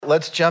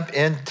let's jump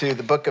into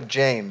the book of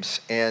James.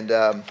 And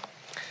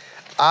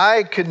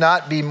I could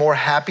not be more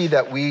happy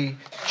that we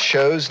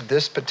chose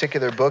this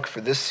particular book for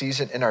this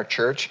season in our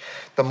church.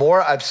 The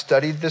more I've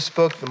studied this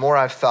book, the more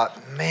I've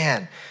thought,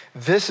 man,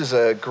 this is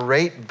a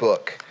great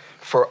book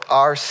for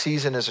our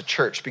season as a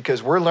church,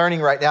 because we're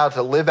learning right now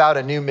to live out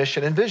a new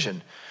mission and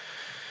vision.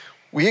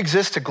 We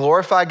exist to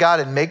glorify God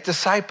and make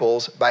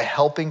disciples by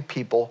helping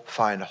people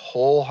find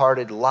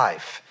wholehearted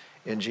life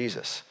in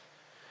Jesus.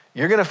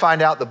 You're going to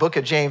find out the book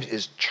of James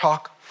is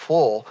chock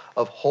full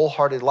of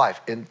wholehearted life.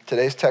 And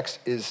today's text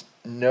is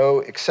no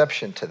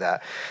exception to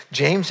that.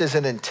 James is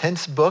an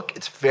intense book.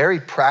 It's very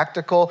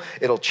practical.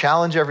 It'll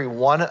challenge every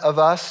one of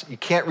us. You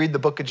can't read the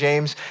book of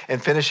James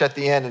and finish at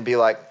the end and be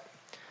like,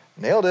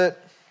 nailed it.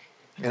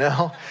 You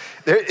know,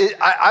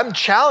 I'm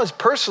challenged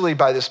personally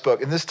by this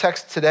book and this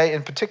text today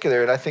in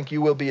particular, and I think you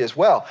will be as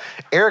well.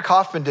 Eric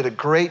Hoffman did a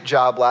great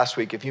job last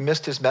week. If you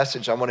missed his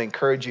message, I want to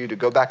encourage you to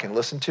go back and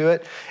listen to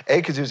it. A,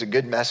 because it was a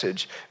good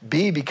message.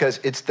 B, because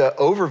it's the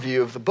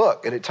overview of the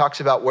book, and it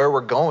talks about where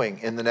we're going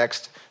in the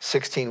next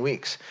 16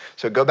 weeks.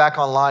 So go back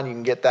online. You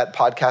can get that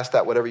podcast,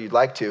 that whatever you'd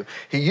like to.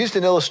 He used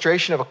an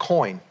illustration of a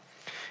coin.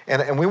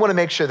 And we want to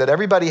make sure that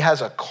everybody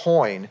has a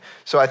coin.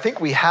 So I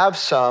think we have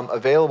some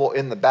available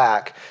in the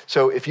back.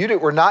 So if you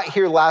were not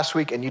here last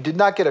week and you did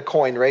not get a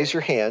coin, raise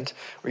your hand.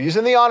 We're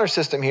using the honor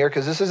system here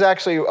because this is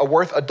actually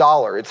worth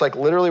 $1. It's like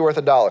literally worth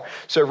 $1.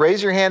 So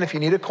raise your hand if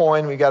you need a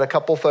coin. We got a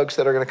couple folks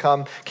that are going to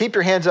come. Keep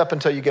your hands up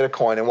until you get a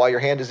coin. And while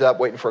your hand is up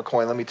waiting for a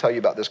coin, let me tell you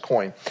about this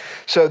coin.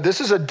 So this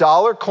is a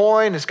 $1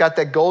 coin. It's got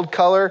that gold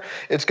color.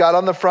 It's got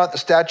on the front the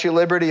Statue of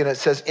Liberty, and it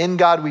says, "In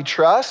God we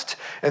trust."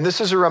 And this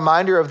is a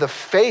reminder of the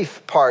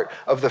faith part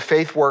of the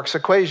faith works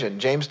equation.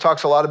 James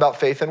talks a lot about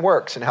faith and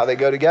works and how they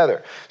go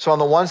together. So on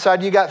the one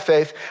side, you got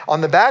faith.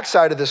 On the back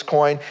side of this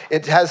coin,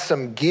 it has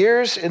some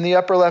gears in the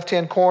upper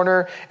left-hand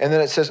corner, and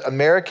then it says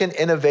American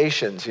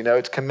innovations. You know,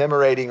 it's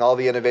commemorating all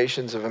the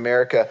innovations of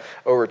America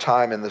over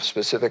time and the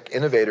specific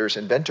innovators,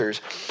 inventors.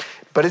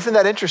 But isn't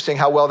that interesting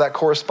how well that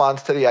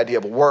corresponds to the idea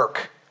of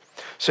work?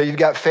 So you've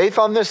got faith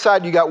on this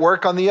side, you got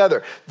work on the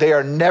other. They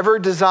are never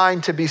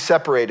designed to be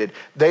separated.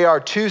 They are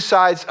two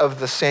sides of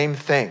the same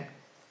thing.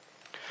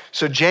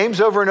 So James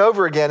over and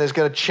over again is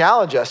going to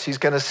challenge us. He's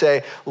going to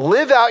say,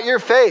 live out your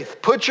faith.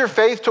 Put your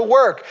faith to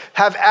work.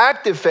 Have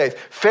active faith.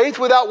 Faith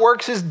without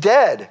works is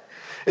dead.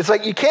 It's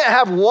like you can't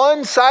have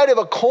one side of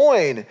a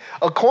coin.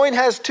 A coin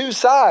has two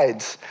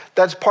sides.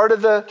 That's part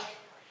of the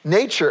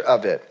nature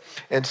of it.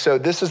 And so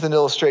this is an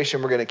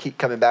illustration we're going to keep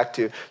coming back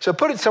to. So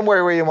put it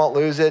somewhere where you won't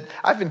lose it.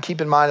 I've been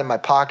keeping mine in my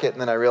pocket, and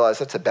then I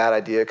realized that's a bad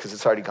idea because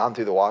it's already gone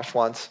through the wash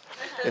once.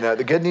 You know,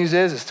 the good news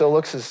is it still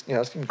looks as, you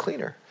know, it's even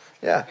cleaner.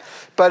 Yeah,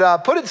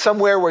 but put it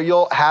somewhere where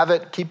you'll have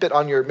it. Keep it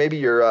on your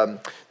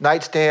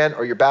nightstand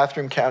or your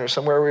bathroom counter,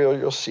 somewhere where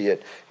you'll see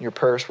it, in your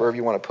purse, wherever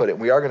you want to put it.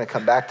 We are going to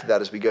come back to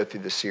that as we go through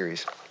this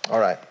series. All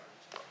right.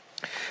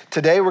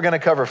 Today we're going to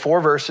cover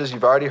 4 verses.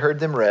 You've already heard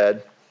them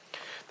read.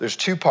 There's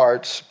 2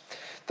 parts.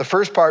 The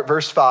first part,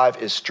 verse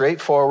 5, is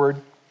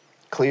straightforward,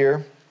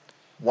 clear,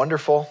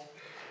 wonderful,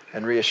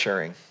 and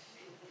reassuring.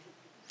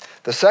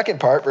 The second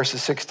part,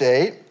 verses 6 to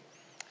 8,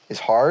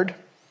 is hard,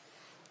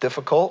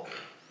 difficult,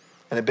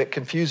 and a bit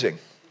confusing.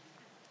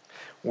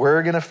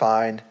 We're going to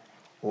find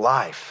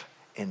life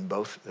in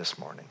both this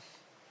morning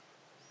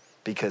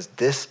because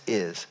this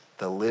is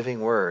the living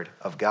word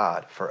of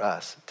God for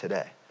us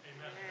today.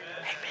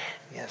 Amen.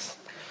 Yes.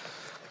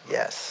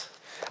 Yes.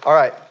 All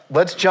right,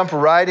 let's jump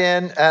right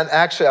in. And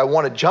actually, I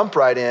want to jump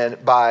right in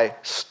by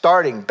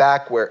starting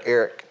back where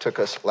Eric took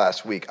us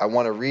last week. I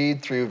want to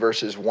read through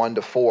verses 1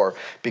 to 4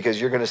 because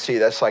you're going to see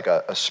that's like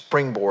a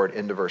springboard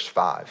into verse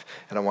 5.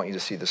 And I want you to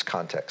see this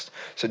context.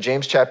 So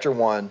James chapter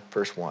 1,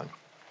 verse 1.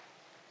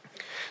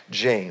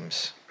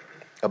 James,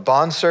 a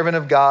bondservant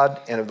of God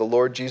and of the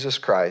Lord Jesus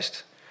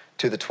Christ,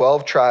 to the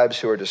 12 tribes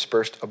who are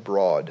dispersed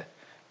abroad,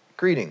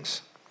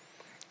 greetings.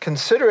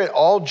 Consider it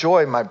all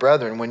joy, my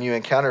brethren, when you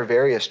encounter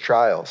various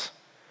trials,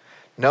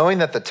 knowing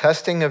that the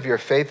testing of your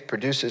faith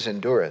produces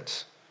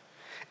endurance.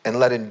 And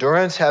let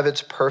endurance have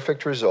its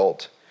perfect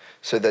result,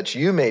 so that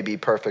you may be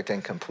perfect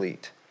and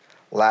complete,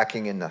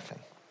 lacking in nothing.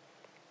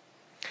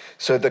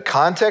 So the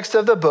context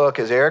of the book,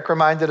 as Eric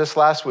reminded us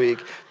last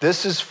week,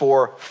 this is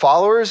for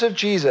followers of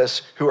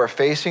Jesus who are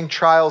facing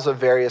trials of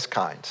various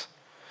kinds.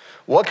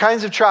 What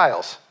kinds of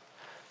trials?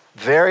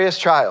 Various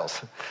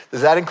trials.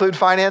 Does that include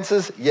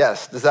finances?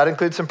 Yes. Does that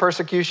include some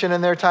persecution in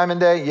their time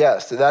and day?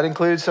 Yes. Did that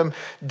include some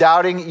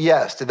doubting?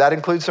 Yes. Did that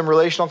include some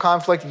relational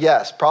conflict?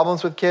 Yes.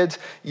 Problems with kids?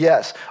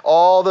 Yes.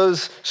 All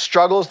those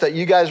struggles that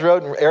you guys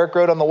wrote and Eric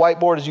wrote on the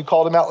whiteboard as you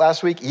called them out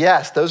last week?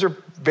 Yes. Those are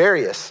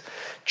various.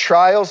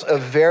 Trials of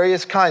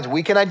various kinds.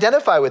 We can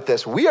identify with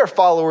this. We are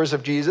followers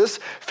of Jesus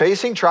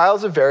facing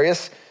trials of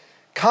various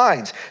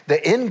kinds.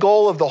 The end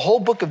goal of the whole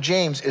book of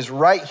James is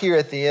right here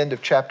at the end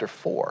of chapter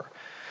 4.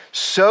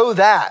 So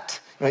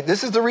that,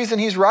 this is the reason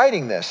he's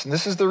writing this. And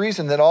this is the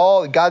reason that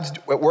all God's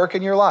at work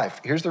in your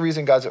life. Here's the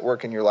reason God's at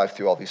work in your life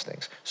through all these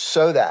things.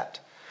 So that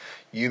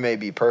you may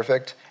be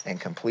perfect and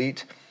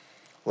complete,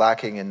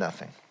 lacking in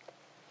nothing.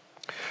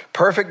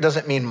 Perfect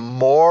doesn't mean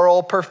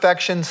moral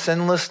perfection,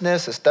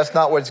 sinlessness. That's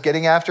not what it's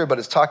getting after, but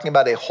it's talking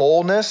about a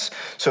wholeness.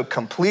 So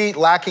complete,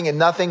 lacking in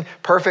nothing,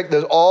 perfect.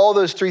 All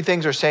those three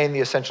things are saying the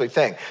essentially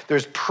thing.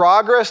 There's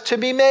progress to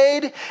be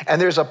made,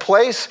 and there's a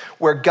place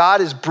where God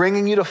is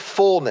bringing you to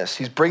fullness.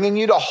 He's bringing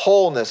you to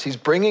wholeness. He's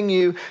bringing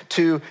you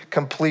to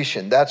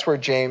completion. That's where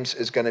James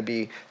is going to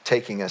be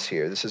taking us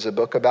here. This is a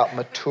book about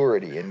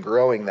maturity and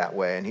growing that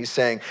way. And he's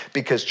saying,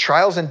 because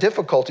trials and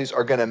difficulties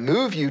are going to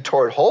move you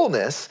toward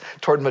wholeness,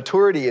 toward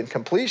maturity and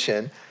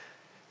completion,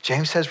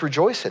 James says,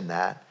 rejoice in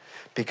that,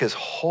 because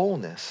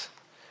wholeness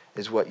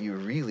is what you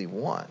really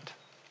want,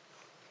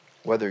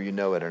 whether you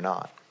know it or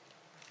not.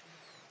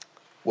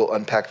 We'll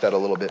unpack that a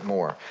little bit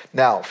more.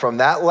 Now, from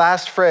that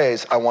last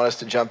phrase, I want us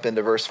to jump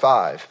into verse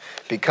 5,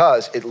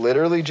 because it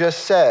literally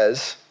just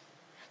says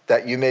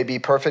that you may be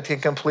perfect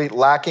and complete,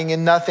 lacking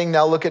in nothing.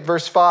 Now look at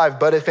verse 5.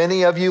 But if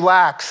any of you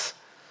lacks,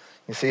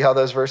 you see how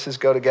those verses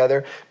go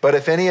together? But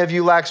if any of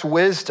you lacks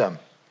wisdom,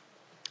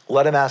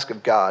 let him ask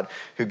of God,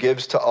 who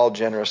gives to all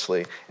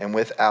generously and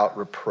without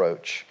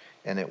reproach,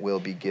 and it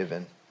will be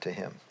given to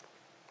him.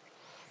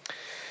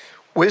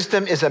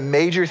 Wisdom is a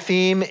major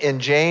theme in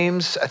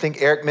James. I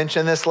think Eric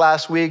mentioned this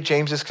last week.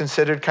 James is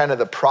considered kind of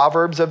the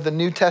Proverbs of the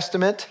New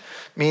Testament,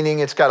 meaning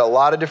it's got a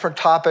lot of different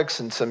topics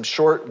and some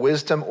short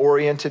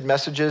wisdom-oriented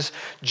messages.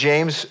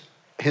 James,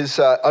 his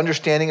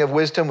understanding of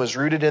wisdom was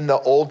rooted in the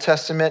Old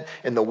Testament,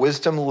 in the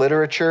wisdom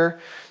literature,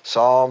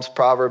 Psalms,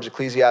 Proverbs,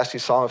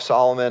 Ecclesiastes, Song of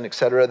Solomon,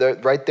 etc. They're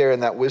right there in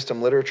that wisdom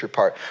literature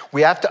part.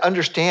 We have to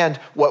understand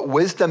what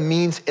wisdom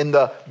means in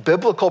the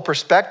biblical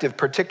perspective,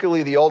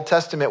 particularly the Old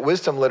Testament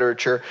wisdom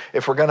literature,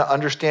 if we're going to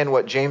understand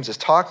what James is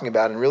talking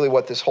about and really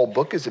what this whole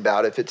book is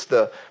about, if it's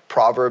the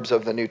Proverbs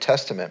of the New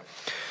Testament.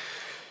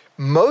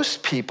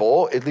 Most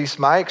people, at least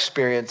my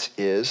experience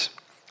is,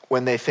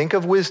 when they think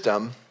of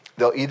wisdom,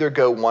 they'll either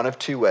go one of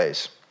two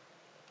ways.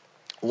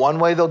 One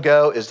way they'll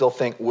go is they'll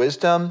think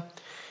wisdom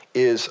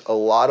is a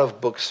lot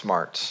of book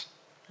smarts,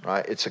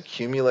 right? It's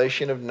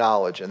accumulation of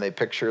knowledge, and they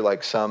picture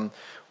like some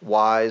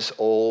wise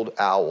old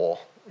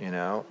owl,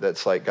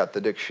 that's like got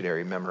the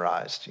dictionary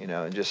memorized,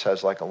 and just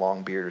has like a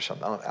long beard or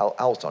something.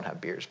 Owls don't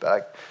have beards,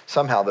 but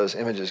somehow those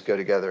images go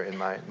together in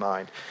my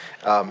mind.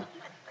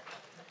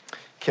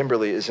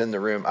 Kimberly is in the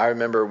room. I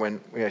remember when,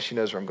 she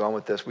knows where I'm going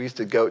with this. We used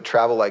to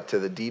travel like to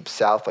the deep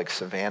south, like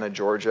Savannah,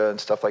 Georgia and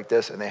stuff like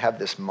this. And they have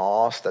this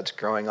moss that's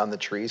growing on the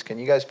trees. Can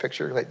you guys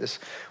picture like this?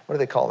 What do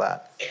they call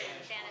that?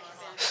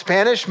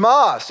 Spanish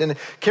moss. And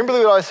Kimberly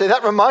would always say,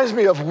 that reminds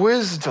me of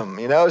wisdom.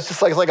 It's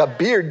just like, it's like a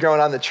beard growing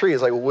on the tree.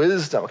 It's like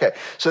wisdom. Okay,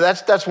 so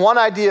that's one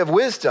idea of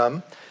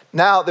wisdom.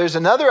 Now, there's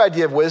another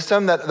idea of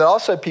wisdom that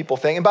also people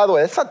think, and by the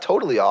way, that's not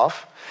totally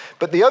off.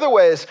 But the other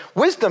way is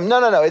wisdom.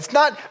 No. It's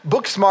not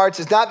book smarts.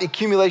 It's not the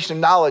accumulation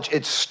of knowledge.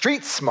 It's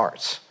street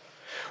smarts.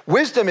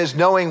 Wisdom is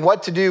knowing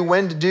what to do,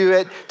 when to do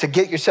it, to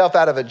get yourself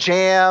out of a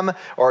jam,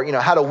 or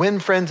how to win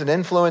friends and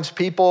influence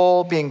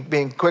people,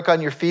 being quick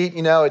on your feet.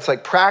 It's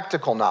like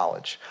practical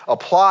knowledge,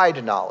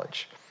 applied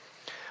knowledge.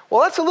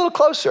 Well, that's a little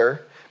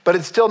closer, but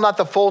it's still not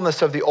the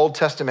fullness of the Old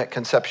Testament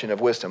conception of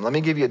wisdom. Let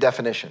me give you a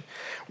definition.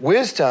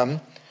 Wisdom,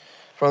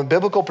 from a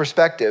biblical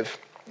perspective,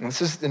 and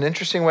this is an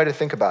interesting way to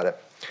think about it.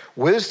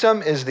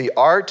 Wisdom is the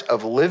art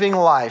of living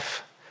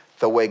life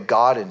the way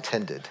God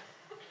intended.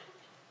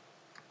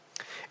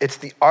 It's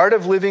the art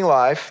of living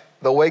life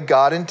the way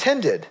God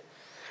intended,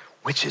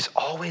 which is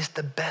always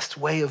the best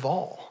way of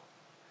all,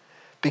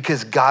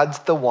 because God's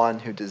the one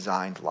who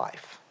designed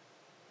life.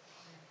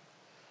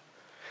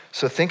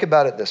 So think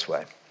about it this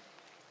way.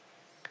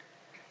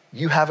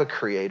 You have a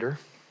creator.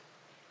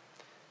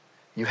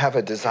 You have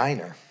a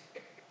designer.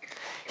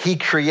 He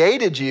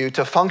created you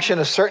to function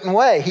a certain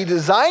way. He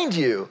designed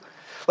you.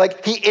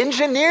 Like he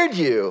engineered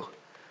you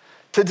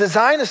to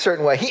design a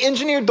certain way. He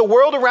engineered the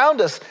world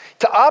around us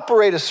to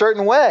operate a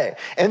certain way.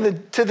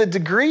 And to the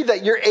degree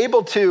that you're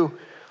able to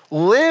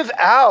live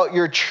out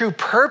your true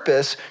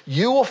purpose,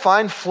 you will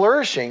find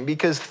flourishing,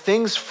 because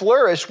things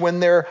flourish when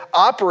they're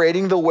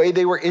operating the way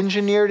they were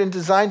engineered and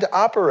designed to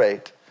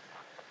operate.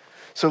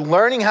 So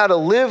learning how to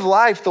live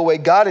life the way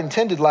God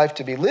intended life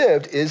to be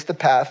lived is the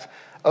path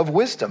of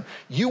wisdom.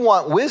 You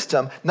want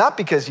wisdom not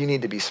because you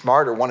need to be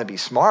smart or want to be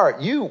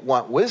smart. You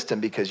want wisdom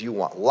because you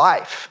want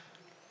life.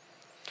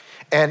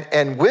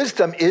 And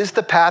wisdom is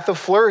the path of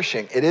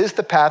flourishing. It is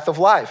the path of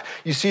life.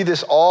 You see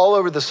this all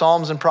over the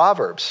Psalms and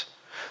Proverbs.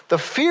 The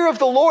fear of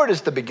the Lord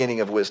is the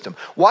beginning of wisdom.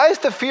 Why is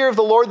the fear of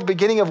the Lord the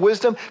beginning of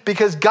wisdom?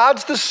 Because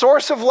God's the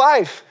source of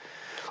life.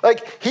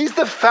 Like he's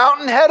the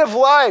fountainhead of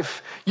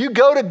life. You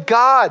go to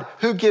God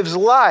who gives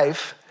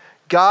life.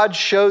 God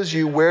shows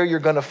you where you're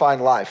going to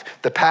find life,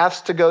 the paths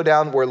to go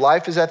down where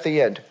life is at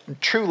the end,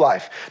 true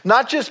life.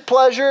 Not just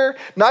pleasure,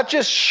 not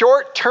just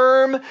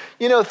short-term,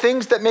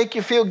 things that make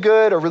you feel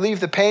good or relieve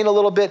the pain a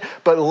little bit,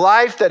 but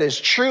life that is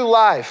true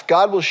life.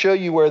 God will show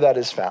you where that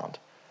is found.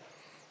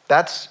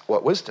 That's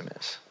what wisdom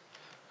is.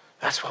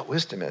 That's what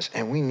wisdom is,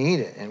 and we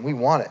need it, and we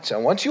want it. So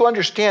once you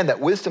understand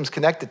that wisdom's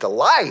connected to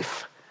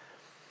life,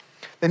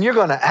 then you're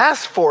going to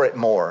ask for it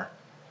more.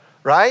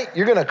 right?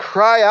 You're going to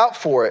cry out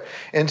for it.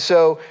 And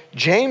so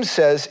James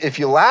says, if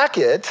you lack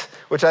it,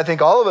 which I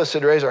think all of us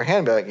would raise our hand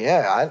and be like,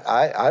 yeah,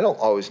 I don't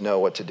always know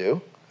what to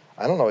do.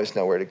 I don't always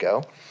know where to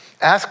go.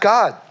 Ask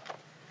God.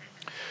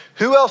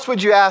 Who else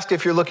would you ask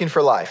if you're looking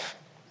for life?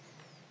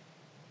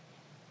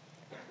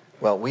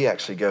 Well, we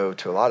actually go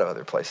to a lot of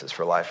other places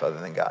for life other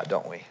than God,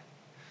 don't we?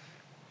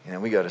 You know,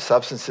 we go to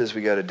substances,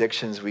 we go to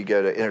addictions, we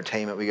go to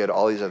entertainment, we go to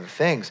all these other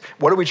things.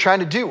 What are we trying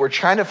to do? We're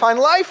trying to find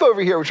life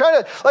over here. We're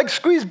trying to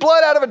squeeze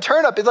blood out of a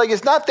turnip. It's like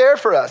it's not there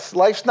for us.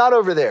 Life's not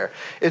over there.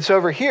 It's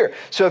over here.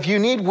 So if you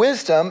need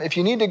wisdom, if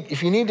you need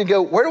to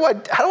go,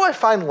 how do I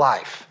find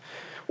life?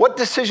 What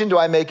decision do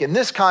I make in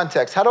this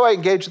context? How do I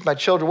engage with my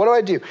children? What do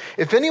I do?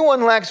 If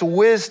anyone lacks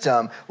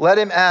wisdom, let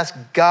him ask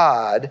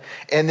God.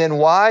 And then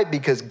why?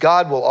 Because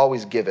God will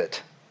always give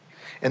it.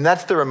 And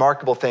that's the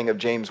remarkable thing of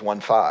James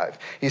 1:5.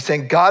 He's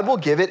saying God will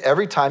give it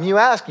every time you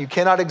ask. You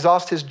cannot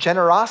exhaust his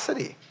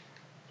generosity.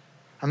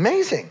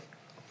 Amazing.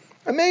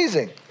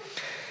 Amazing.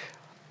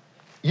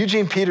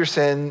 Eugene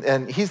Peterson,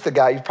 and he's the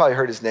guy, you've probably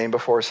heard his name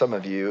before, some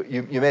of you.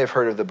 You may have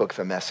heard of the book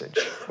The Message,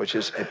 which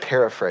is a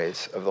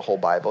paraphrase of the whole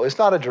Bible. It's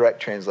not a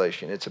direct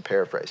translation, it's a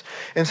paraphrase.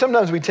 And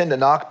sometimes we tend to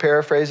knock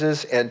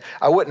paraphrases, and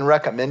I wouldn't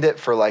recommend it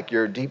for like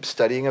your deep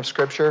studying of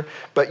Scripture.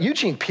 But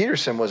Eugene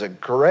Peterson was a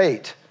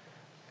great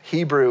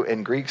Hebrew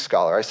and Greek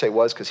scholar. I say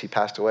was because he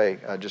passed away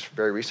just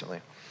very recently.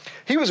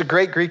 He was a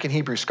great Greek and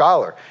Hebrew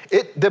scholar.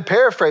 The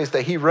paraphrase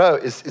that he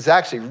wrote is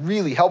actually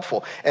really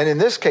helpful. And in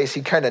this case,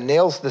 he kind of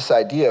nails this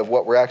idea of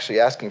what we're actually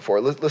asking for.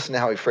 Listen to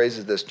how he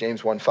phrases this,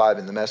 James 1:5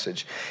 in The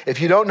Message.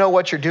 If you don't know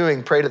what you're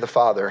doing, pray to the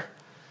Father.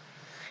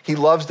 He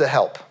loves to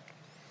help.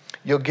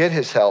 You'll get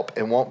his help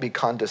and won't be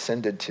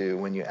condescended to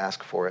when you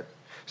ask for it.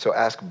 So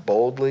ask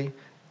boldly,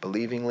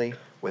 believingly,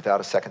 without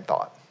a second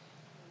thought.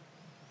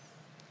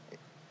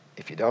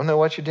 If you don't know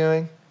what you're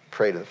doing,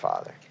 pray to the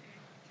Father.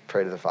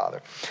 Pray to the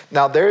Father.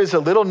 Now, there is a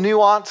little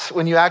nuance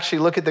when you actually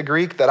look at the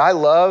Greek that I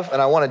love, and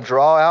I want to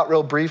draw out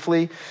real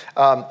briefly.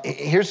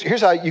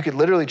 Here's how you could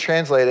literally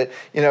translate it.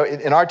 You know,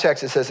 in our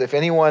text, it says, if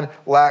anyone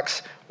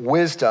lacks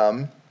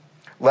wisdom,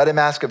 let him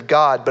ask of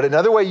God. But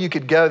another way you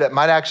could go that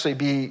might actually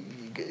be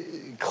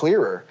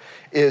clearer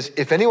is,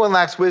 if anyone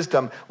lacks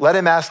wisdom, let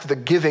him ask the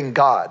giving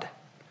God.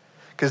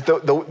 Because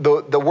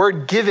the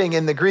word giving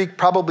in the Greek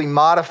probably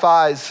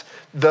modifies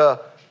the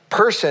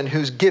person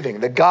who's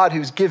giving, the God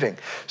who's giving.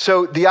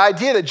 So the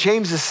idea that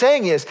James is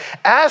saying is,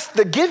 ask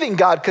the giving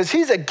God, because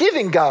he's a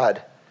giving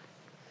God.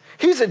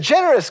 He's a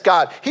generous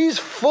God. He's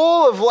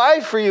full of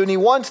life for you and he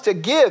wants to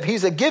give.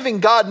 He's a giving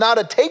God, not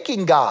a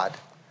taking God.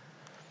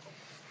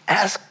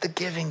 Ask the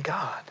giving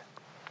God.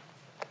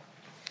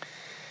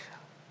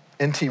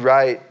 N.T.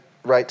 Wright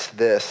writes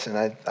this, and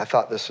I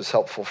thought this was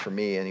helpful for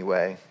me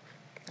anyway.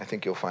 I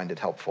think you'll find it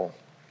helpful.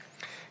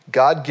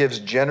 God gives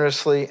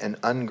generously and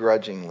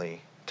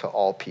ungrudgingly to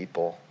all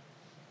people.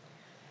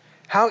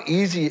 How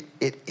easy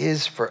it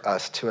is for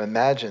us to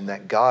imagine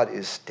that God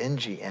is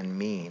stingy and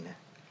mean.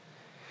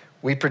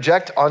 We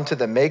project onto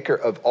the maker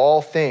of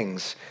all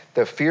things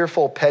the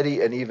fearful, petty,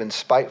 and even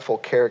spiteful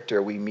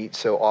character we meet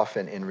so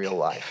often in real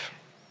life.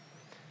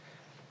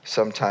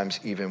 Sometimes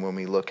even when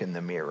we look in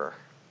the mirror.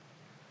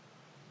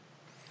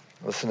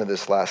 Listen to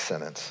this last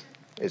sentence.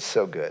 It's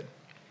so good.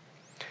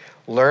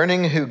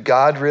 Learning who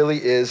God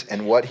really is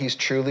and what he's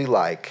truly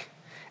like,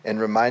 and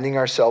reminding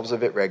ourselves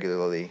of it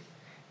regularly,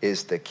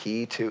 is the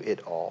key to it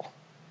all.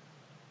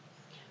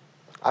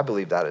 I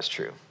believe that is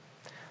true.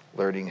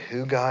 Learning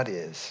who God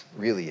is,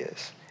 really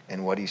is,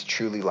 and what he's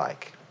truly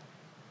like.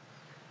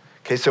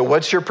 Okay, so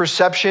what's your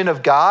perception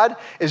of God?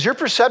 Is your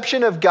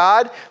perception of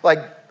God, like,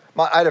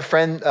 I had a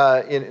friend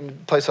in the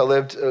place I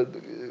lived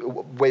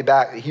way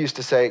back, he used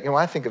to say, you know,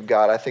 when I think of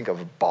God, I think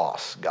of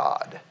boss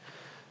God.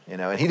 You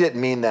know, and he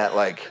didn't mean that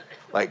like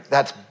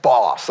that's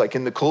boss, like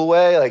in the cool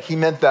way. Like he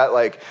meant that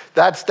like,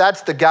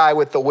 that's the guy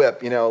with the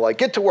whip, you know, like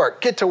get to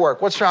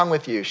work. What's wrong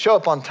with you? Show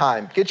up on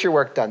time, get your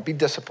work done, be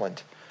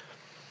disciplined.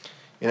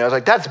 You know, it's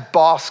like that's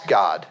boss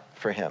God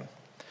for him.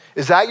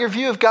 Is that your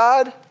view of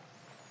God?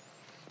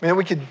 I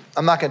mean,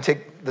 I'm not going to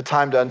take the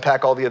time to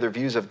unpack all the other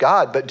views of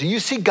God, but do you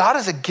see God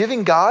as a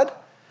giving God?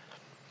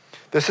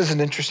 This is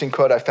an interesting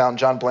quote I found,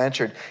 John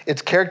Blanchard.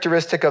 It's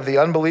characteristic of the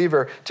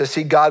unbeliever to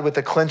see God with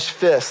a clenched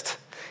fist.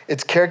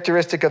 It's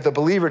characteristic of the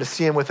believer to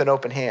see him with an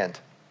open hand.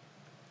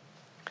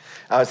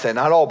 I would say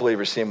not all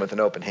believers see him with an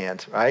open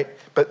hand, right?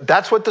 But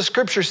that's what the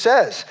scripture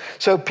says.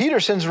 So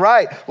Peterson's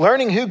right.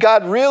 Learning who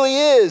God really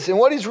is and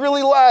what he's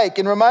really like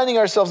and reminding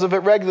ourselves of it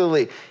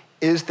regularly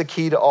is the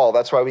key to all.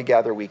 That's why we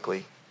gather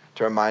weekly,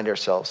 to remind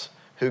ourselves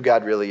who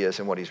God really is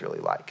and what he's really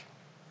like.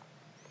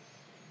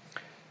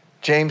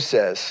 James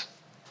says,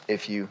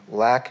 if you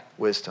lack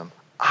wisdom,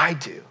 I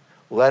do.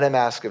 Let him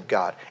ask of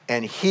God,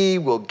 and he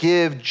will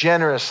give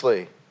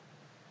generously.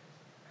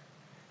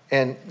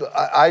 And the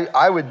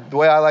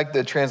way I like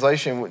the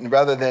translation,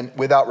 rather than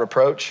without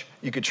reproach,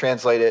 you could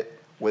translate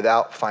it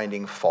without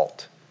finding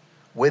fault.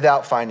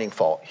 Without finding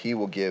fault, he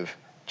will give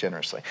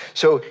generously.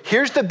 So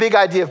here's the big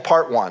idea of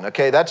part one,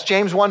 okay? That's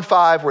James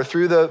 1:5. We're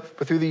through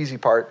the easy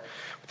part,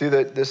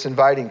 through this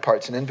inviting part.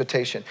 It's an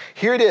invitation.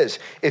 Here it is.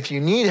 If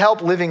you need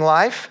help living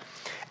life,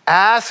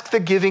 ask the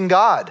giving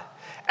God.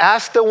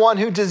 Ask the one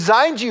who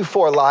designed you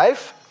for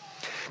life.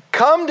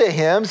 Come to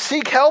him,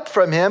 seek help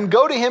from him,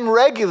 go to him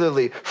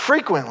regularly,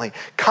 frequently,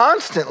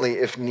 constantly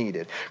if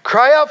needed.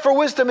 Cry out for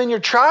wisdom in your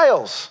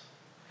trials.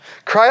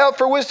 Cry out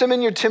for wisdom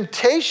in your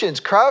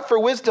temptations. Cry out for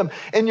wisdom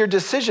in your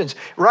decisions.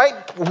 Right?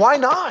 Why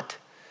not?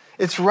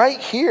 It's right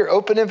here,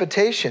 open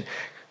invitation.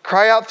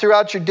 Cry out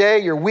throughout your day,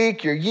 your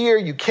week, your year.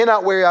 You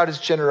cannot wear out his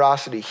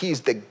generosity.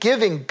 He's the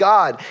giving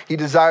God. He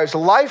desires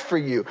life for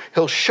you.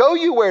 He'll show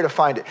you where to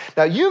find it.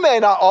 Now, you may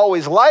not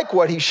always like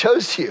what he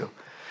shows you.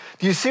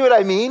 Do you see what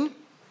I mean?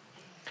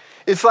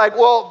 It's like,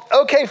 well,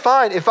 okay,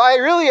 fine. If I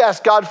really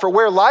ask God for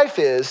where life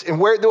is and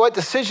what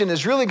decision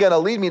is really going to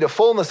lead me to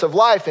fullness of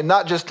life and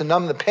not just to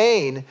numb the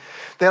pain,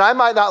 then I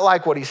might not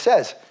like what he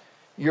says.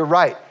 You're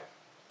right.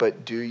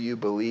 But do you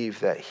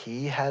believe that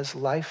he has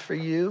life for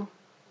you?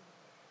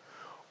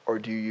 Or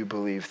do you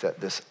believe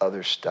that this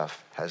other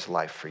stuff has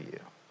life for you?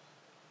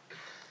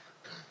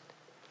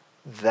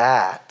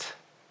 That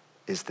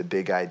is the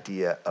big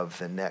idea of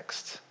the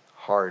next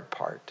hard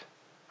part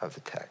of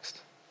the text.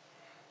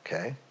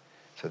 Okay?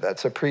 So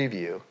that's a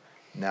preview.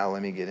 Now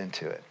let me get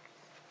into it.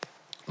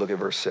 Look at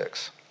verse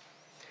 6.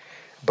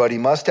 But he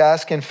must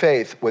ask in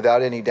faith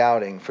without any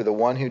doubting, for the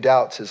one who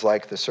doubts is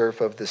like the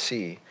surf of the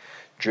sea,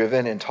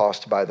 driven and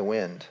tossed by the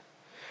wind.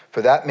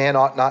 For that man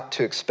ought not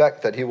to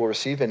expect that he will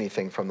receive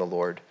anything from the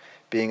Lord,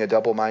 being a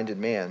double-minded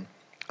man,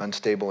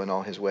 unstable in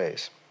all his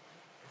ways.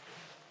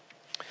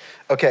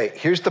 Okay,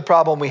 here's the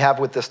problem we have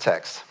with this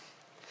text.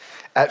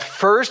 At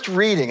first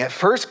reading, at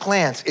first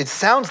glance, it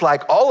sounds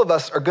like all of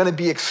us are going to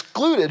be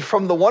excluded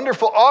from the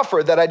wonderful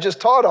offer that I just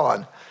taught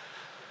on.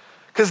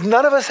 Because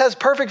none of us has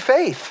perfect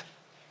faith.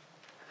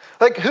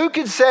 Like, who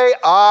could say,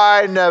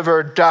 I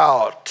never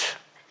doubt?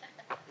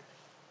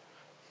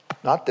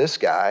 Not this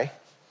guy.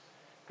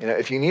 You know,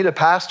 if you need a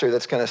pastor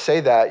that's going to say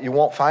that, you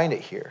won't find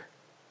it here.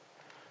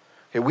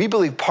 Okay, we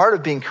believe part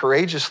of being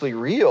courageously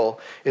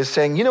real is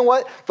saying, you know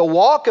what? The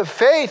walk of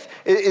faith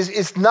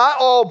is not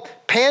all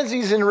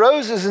pansies and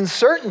roses and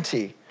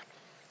certainty.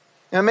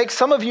 And it makes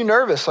some of you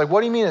nervous. Like, what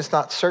do you mean it's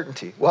not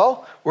certainty?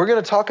 Well, we're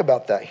going to talk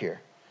about that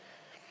here.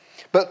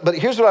 But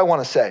here's what I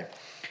want to say.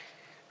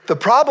 The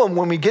problem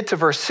when we get to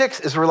verse 6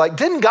 is we're like,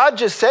 didn't God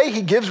just say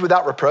he gives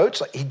without reproach?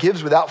 Like, he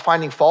gives without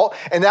finding fault.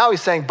 And now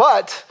he's saying,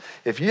 but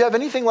if you have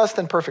anything less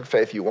than perfect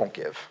faith, you won't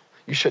give.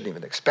 You shouldn't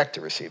even expect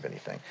to receive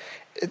anything.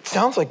 It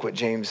sounds like what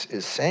James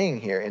is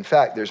saying here. In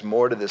fact, there's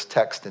more to this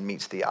text than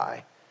meets the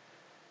eye.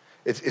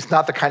 It's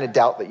not the kind of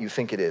doubt that you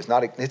think it is.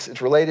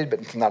 It's related, but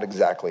it's not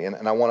exactly.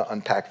 And I want to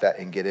unpack that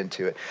and get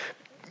into it.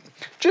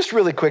 Just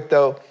really quick,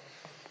 though,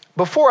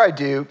 before I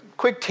do,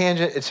 quick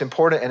tangent, it's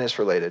important and it's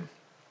related.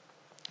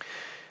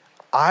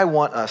 I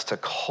want us to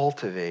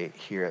cultivate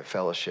here at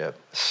Fellowship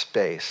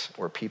space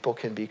where people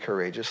can be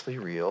courageously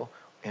real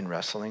in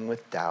wrestling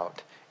with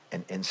doubt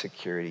and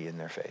insecurity in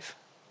their faith.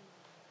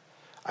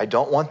 I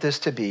don't want this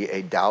to be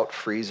a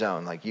doubt-free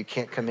zone. Like, you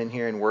can't come in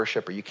here and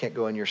worship, or you can't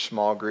go in your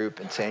small group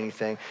and say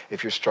anything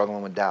if you're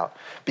struggling with doubt.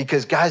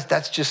 Because, guys,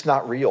 that's just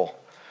not real.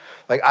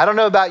 Like, I don't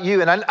know about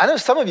you, and I know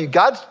some of you,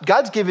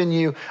 God's given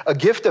you a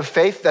gift of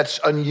faith that's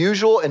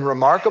unusual and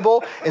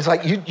remarkable. It's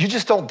like you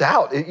just don't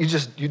doubt. You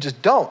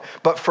just don't.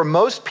 But for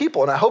most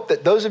people, and I hope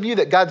that those of you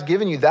that God's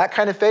given you that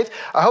kind of faith,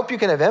 I hope you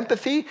can have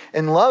empathy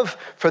and love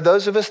for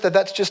those of us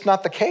that's just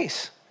not the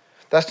case.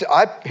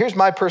 Here's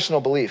my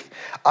personal belief.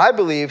 I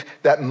believe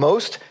that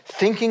most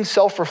thinking,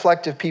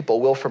 self-reflective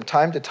people will from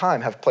time to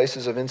time have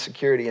places of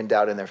insecurity and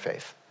doubt in their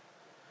faith.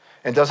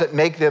 And doesn't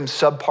make them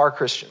subpar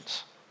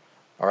Christians,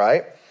 all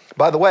right?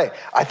 By the way,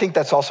 I think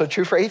that's also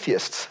true for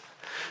atheists.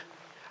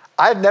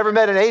 I've never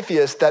met an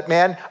atheist that,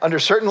 man, under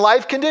certain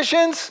life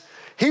conditions,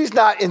 he's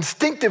not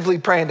instinctively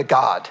praying to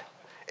God,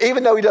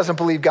 even though he doesn't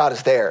believe God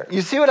is there.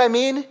 You see what I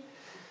mean?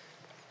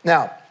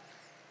 Now,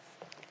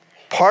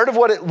 part of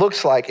what it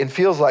looks like and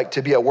feels like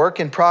to be a work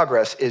in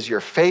progress is your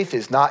faith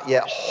is not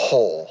yet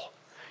whole.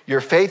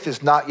 Your faith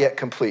is not yet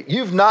complete.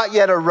 You've not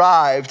yet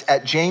arrived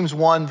at James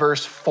 1,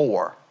 verse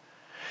 4.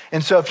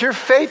 And so if your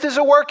faith is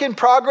a work in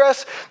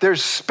progress,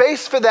 there's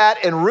space for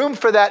that and room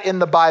for that in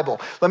the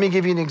Bible. Let me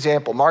give you an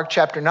example. Mark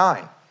chapter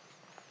 9.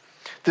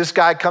 This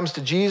guy comes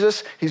to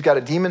Jesus. He's got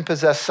a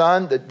demon-possessed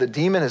son. The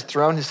demon has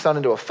thrown his son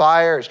into a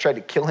fire, has tried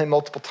to kill him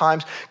multiple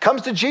times.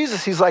 Comes to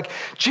Jesus. He's like,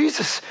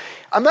 Jesus,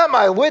 I'm at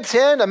my wit's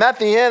end. I'm at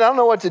the end. I don't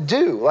know what to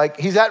do. Like,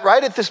 he's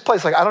right at this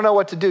place. Like, I don't know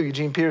what to do.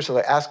 Eugene Peterson,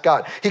 like, ask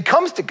God. He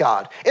comes to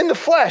God in the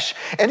flesh,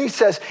 and he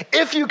says,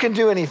 if you can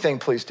do anything,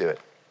 please do it.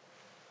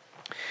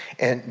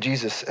 And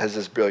Jesus has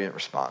this brilliant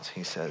response.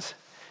 He says,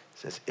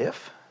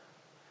 if?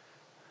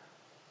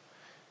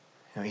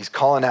 You know, he's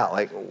calling out,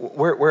 like,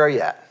 where are you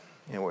at?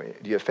 You know,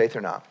 do you have faith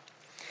or not?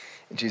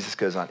 And Jesus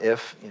goes on,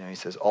 he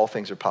says, all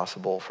things are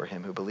possible for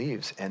him who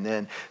believes. And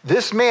then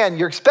this man,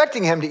 you're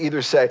expecting him to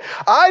either say,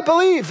 I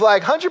believe,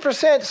 like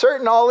 100%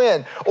 certain all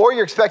in, or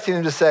you're expecting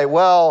him to say,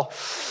 well,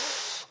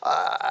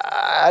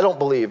 I don't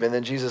believe. And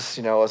then Jesus,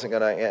 wasn't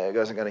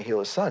gonna heal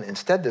his son.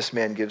 Instead, this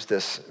man gives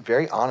this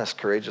very honest,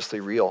 courageously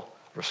real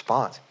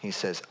response. He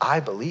says, I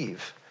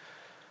believe.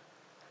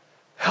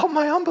 Help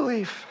my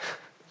unbelief.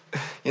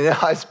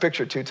 I just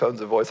picture two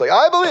tones of voice, like,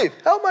 I believe,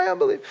 help my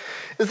unbelief.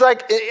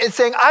 It's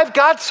saying, I've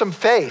got some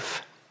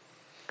faith.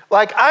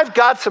 Like, I've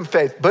got some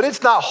faith, but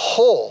it's not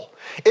whole.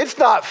 It's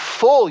not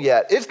full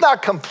yet. It's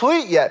not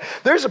complete yet.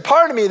 There's a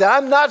part of me that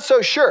I'm not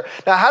so sure.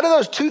 Now, how do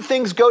those two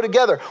things go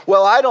together?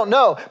 Well, I don't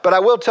know, but I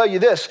will tell you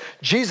this.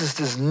 Jesus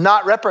does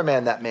not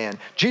reprimand that man.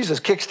 Jesus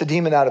kicks the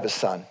demon out of his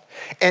son.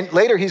 And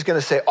later he's going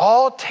to say,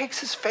 all it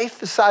takes is faith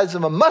the size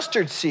of a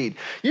mustard seed.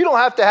 You don't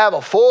have to have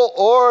a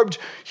full-orbed,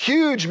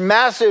 huge,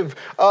 massive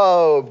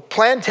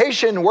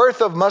plantation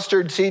worth of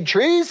mustard seed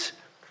trees.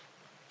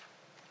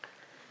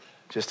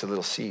 Just a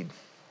little seed.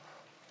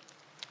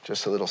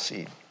 Just a little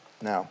seed.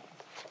 Now,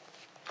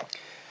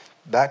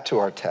 back to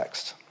our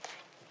text.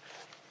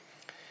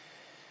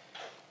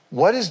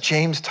 What is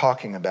James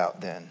talking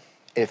about then?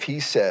 If he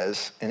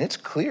says, and it's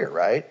clear,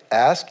 right?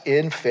 Ask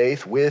in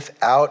faith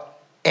without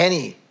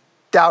any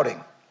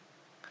doubting.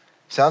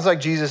 Sounds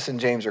like Jesus and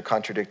James are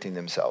contradicting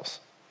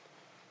themselves.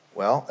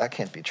 Well, that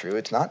can't be true.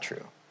 It's not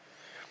true.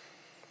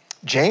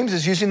 James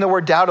is using the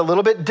word doubt a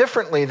little bit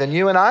differently than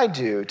you and I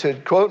do. To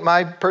quote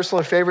my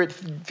personal favorite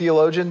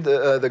theologian,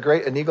 the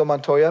great Inigo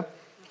Montoya,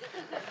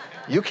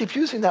 you keep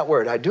using that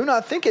word. I do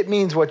not think it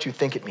means what you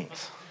think it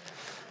means.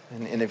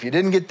 And if you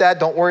didn't get that,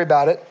 don't worry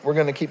about it. We're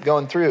going to keep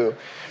going through.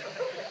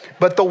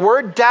 But the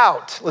word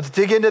doubt, let's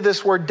dig into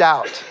this word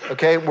doubt,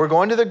 okay? We're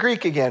going to the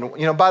Greek again.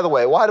 By the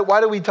way,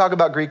 why do we talk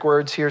about Greek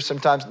words here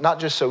sometimes? Not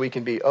just so we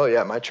can be, oh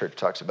yeah, my church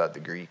talks about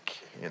the Greek,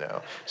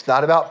 It's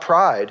not about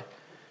pride.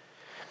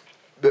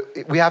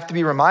 But we have to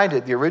be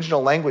reminded, the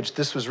original language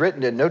this was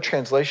written in, no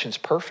translation's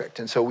perfect.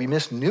 And so we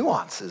miss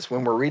nuances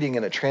when we're reading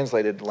in a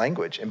translated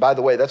language. And by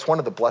the way, that's one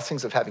of the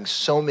blessings of having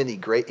so many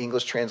great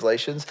English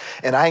translations.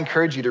 And I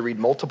encourage you to read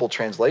multiple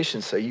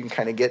translations so you can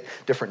kind of get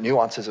different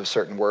nuances of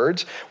certain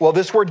words. Well,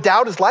 this word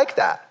doubt is like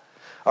that,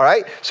 all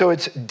right? So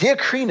it's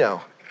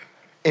diakrino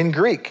in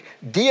Greek.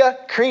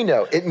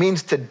 Diakrino, it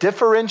means to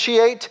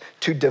differentiate,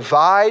 to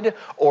divide,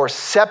 or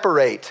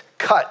separate,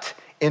 cut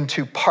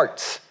into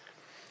parts.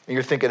 And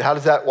you're thinking,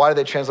 why do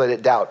they translate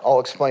it doubt? I'll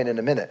explain in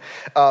a minute.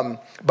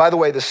 By the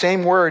way, the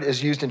same word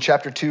is used in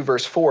chapter 2,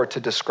 verse 4 to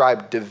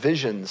describe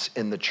divisions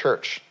in the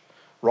church,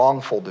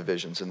 wrongful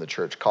divisions in the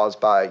church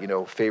caused by,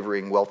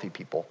 favoring wealthy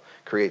people,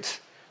 creates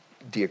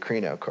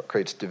diakrino,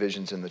 creates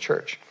divisions in the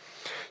church.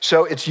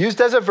 So it's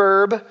used as a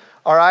verb,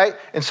 all right?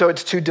 And so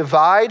it's to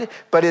divide,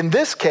 but in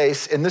this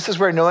case, and this is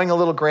where knowing a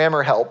little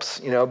grammar helps,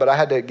 but I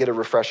had to get a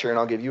refresher, and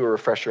I'll give you a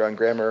refresher on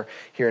grammar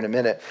here in a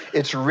minute.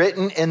 It's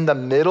written in the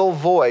middle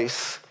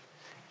voice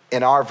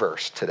in our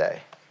verse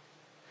today.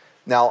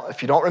 Now,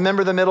 if you don't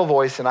remember the middle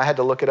voice, and I had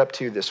to look it up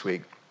too this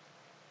week,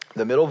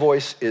 the middle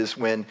voice is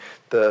when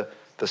the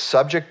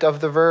subject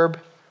of the verb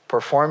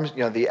performs,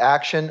 the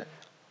action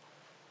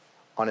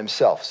on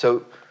himself.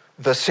 So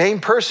the same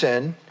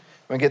person,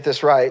 let me get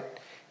this right,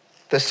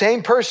 the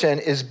same person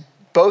is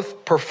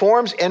both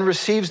performs and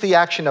receives the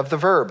action of the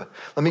verb.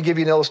 Let me give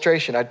you an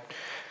illustration.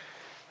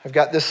 I've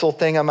got this little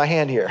thing on my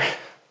hand here,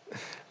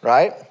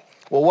 right?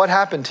 Well, what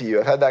happened to you?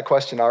 I've had that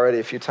question already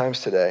a few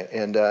times today.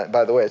 And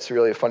by the way, it's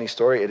really a funny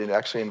story. It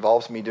actually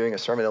involves me doing a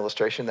sermon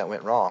illustration that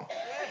went wrong.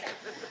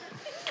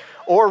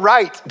 Or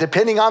right,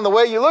 depending on the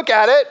way you look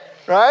at it,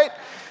 right?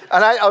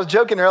 And I was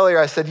joking earlier.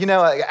 I said,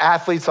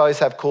 athletes always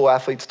have cool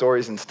athlete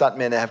stories, and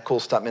stuntmen have cool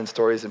stuntmen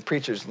stories, and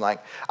preachers. And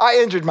I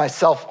injured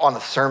myself on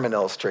a sermon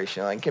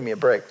illustration. Give me a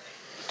break.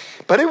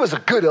 But it was a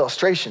good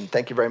illustration.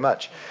 Thank you very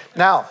much.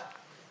 Now,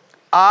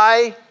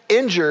 I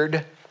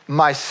injured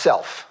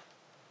myself.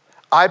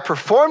 I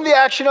performed the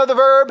action of the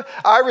verb.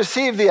 I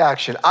received the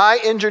action. I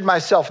injured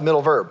myself,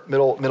 middle verb,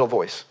 middle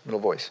voice.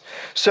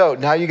 So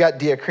now you got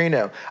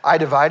diakrino. I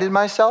divided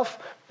myself.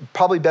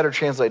 Probably better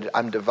translated,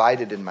 I'm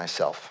divided in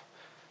myself.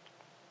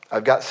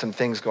 I've got some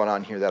things going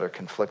on here that are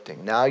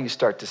conflicting. Now you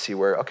start to see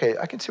where, okay,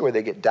 I can see where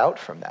they get doubt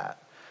from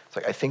that. It's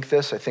like, I think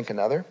this, I think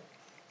another.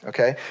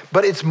 Okay?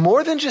 But it's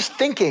more than just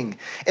thinking.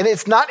 And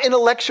it's not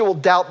intellectual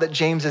doubt that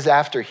James is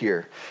after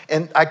here.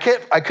 And I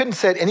couldn't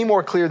say it any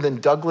more clear than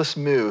Douglas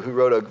Moo, who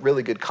wrote a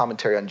really good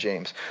commentary on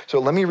James. So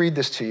let me read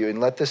this to you and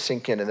let this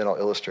sink in, and then I'll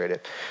illustrate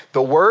it.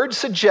 The word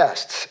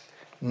suggests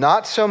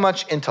not so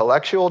much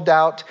intellectual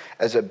doubt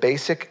as a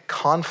basic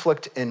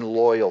conflict in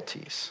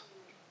loyalties.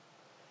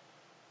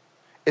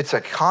 It's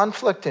a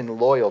conflict in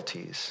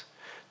loyalties,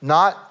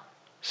 not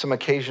some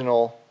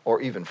occasional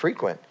or even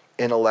frequent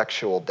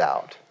intellectual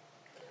doubt.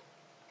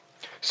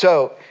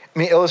 So let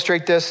me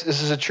illustrate this.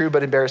 This is a true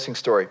but embarrassing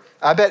story.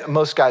 I bet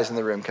most guys in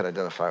the room can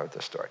identify with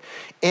this story.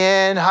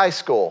 In high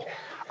school,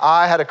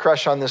 I had a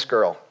crush on this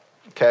girl,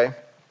 okay?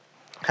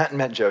 Hadn't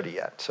met Jody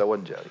yet, so it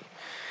wasn't Jody.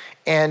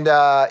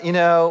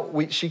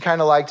 And, she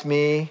kind of liked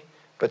me,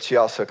 but she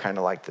also kind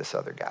of liked this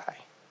other guy.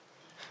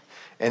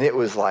 And it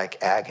was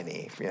like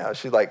agony,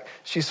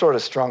 she sort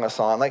of strung us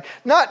on, like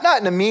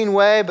not in a mean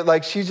way, but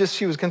like she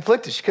was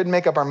conflicted. She couldn't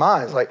make up her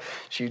mind. Like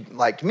she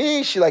liked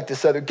me, she liked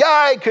this other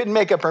guy, couldn't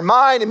make up her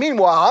mind. And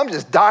meanwhile, I'm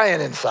just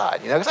dying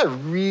inside, because I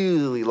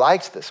really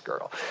liked this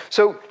girl.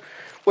 So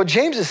what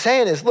James is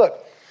saying is,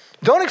 look,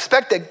 don't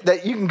expect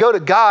that you can go to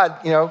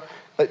God,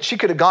 she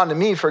could have gone to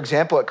me, for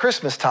example, at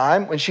Christmas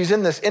time when she's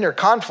in this inner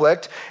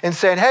conflict and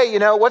saying, hey,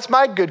 what's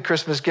my good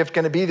Christmas gift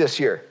going to be this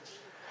year?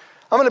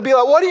 I'm going to be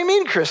like, what do you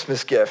mean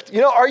Christmas gift?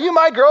 Are you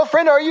my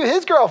girlfriend or are you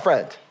his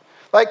girlfriend?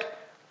 Like,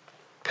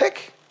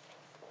 pick.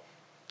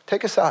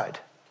 Take a side.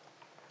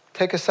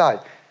 Take a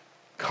side.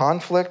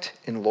 Conflict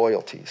in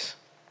loyalties.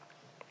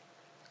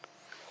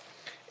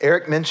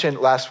 Eric mentioned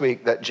last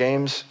week that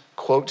James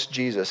quotes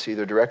Jesus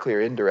either directly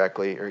or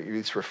indirectly, or at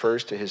least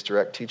refers to his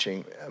direct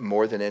teaching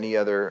more than any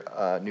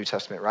other New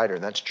Testament writer.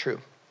 And that's true,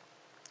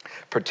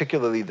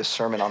 particularly the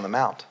Sermon on the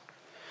Mount.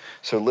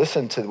 So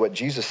listen to what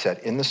Jesus said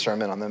in the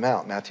Sermon on the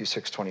Mount, Matthew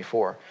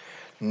 6:24.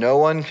 No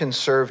one can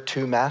serve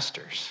two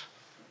masters,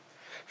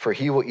 for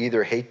he will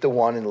either hate the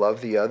one and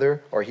love the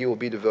other, or he will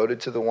be devoted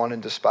to the one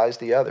and despise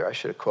the other. I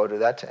should have quoted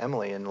that to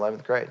Emily in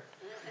 11th grade.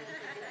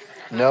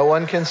 No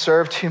one can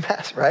serve two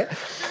masters, right?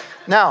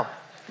 Now,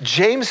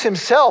 James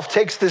himself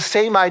takes this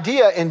same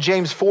idea in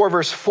James 4,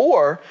 verse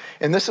 4,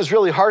 and this is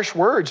really harsh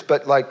words,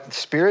 but like the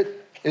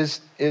Spirit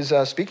is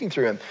speaking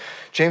through him.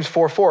 James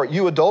 4:4,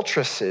 you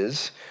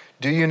adulteresses,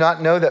 do you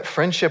not know that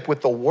friendship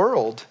with the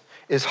world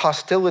is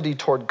hostility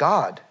toward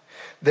God?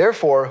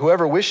 Therefore,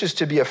 whoever wishes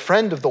to be a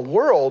friend of the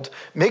world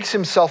makes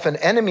himself an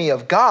enemy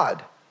of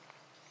God.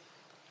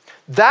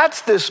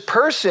 That's this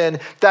person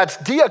that's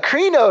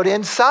diakrinoed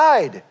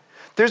inside.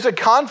 There's a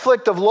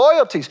conflict of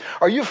loyalties.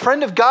 Are you a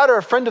friend of God or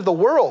a friend of the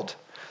world?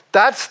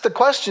 That's the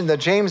question that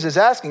James is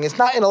asking. It's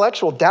not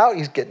intellectual doubt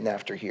he's getting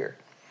after here.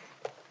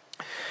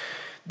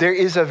 There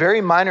is a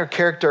very minor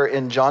character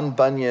in John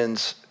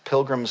Bunyan's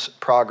Pilgrim's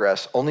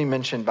Progress, only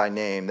mentioned by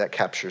name, that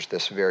captures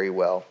this very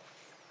well.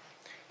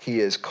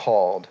 He is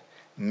called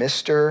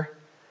Mr.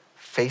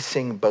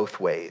 Facing Both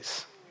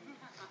Ways.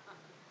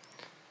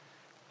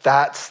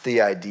 That's the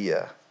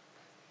idea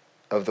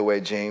of the way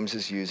James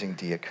is using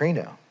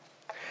diakrino.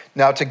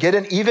 Now, to get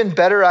an even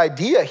better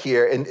idea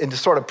here and to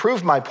sort of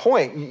prove my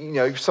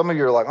point, some of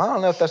you are like, I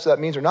don't know if that's what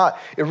that means or not.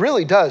 It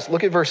really does.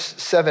 Look at verse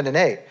 7 and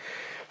 8.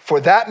 For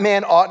that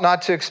man ought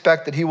not to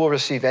expect that he will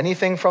receive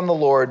anything from the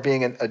Lord,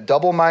 being a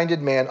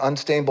double-minded man,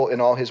 unstable in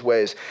all his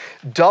ways.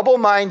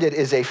 Double-minded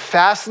is a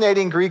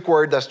fascinating Greek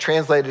word that's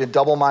translated in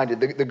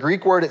double-minded. The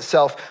Greek word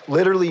itself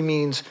literally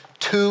means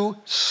two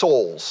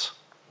souls.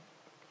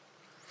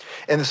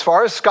 And as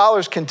far as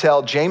scholars can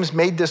tell, James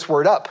made this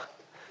word up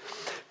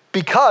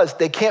because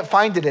they can't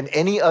find it in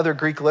any other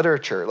Greek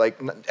literature,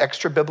 like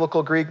extra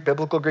biblical Greek,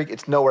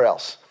 it's nowhere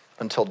else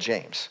until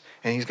James.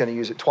 And he's going to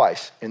use it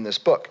twice in this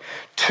book.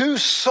 Two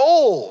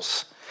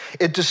souls.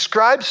 It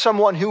describes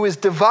someone who is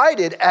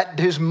divided at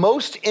his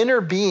most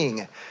inner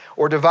being,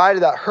 or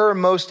divided at her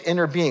most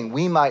inner being.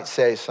 We might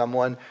say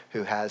someone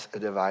who has a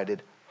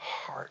divided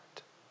heart.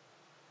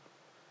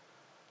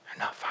 They're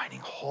not finding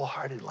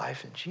wholehearted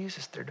life in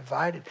Jesus. They're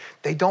divided.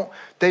 They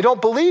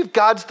don't believe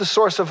God's the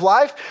source of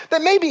life.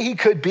 That maybe he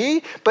could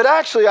be, but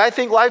actually I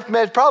think life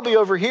is probably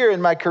over here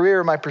in my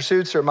career, my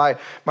pursuits, or my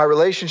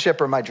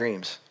relationship, or my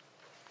dreams.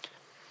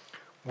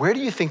 Where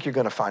do you think you're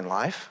going to find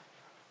life?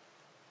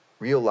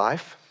 Real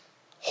life?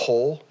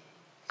 Whole?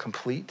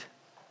 Complete?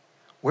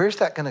 Where's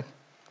that going to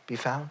be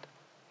found?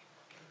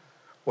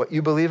 What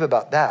you believe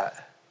about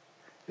that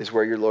is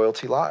where your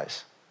loyalty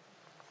lies.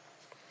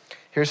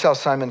 Here's how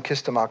Simon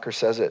Kistemacher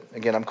says it.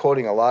 Again, I'm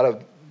quoting a lot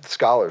of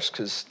scholars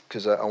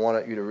because I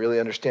want you to really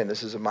understand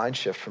this is a mind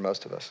shift for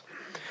most of us.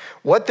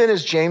 What then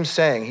is James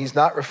saying? He's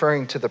not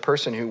referring to the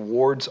person who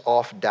wards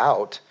off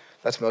doubt.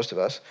 That's most of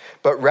us.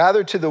 But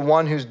rather to the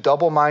one who's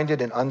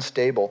double-minded and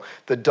unstable.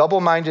 The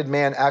double-minded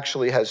man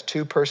actually has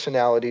two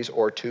personalities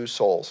or two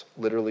souls.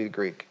 Literally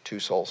Greek, two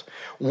souls.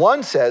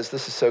 One says,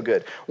 this is so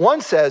good.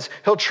 One says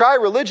he'll try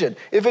religion.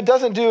 If it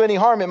doesn't do any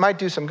harm, it might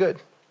do some good.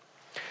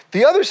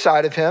 The other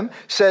side of him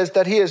says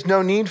that he has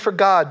no need for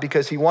God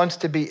because he wants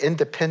to be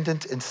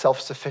independent and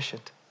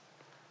self-sufficient.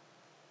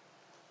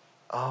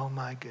 Oh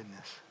my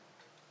goodness.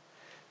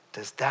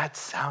 Does that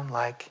sound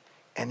like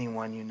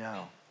anyone you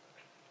know?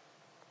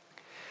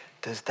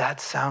 Does that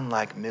sound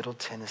like Middle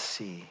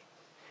Tennessee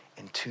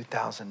in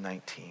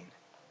 2019?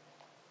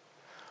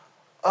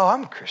 Oh,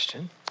 I'm a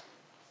Christian.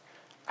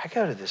 I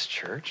go to this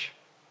church.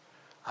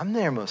 I'm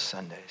there most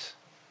Sundays.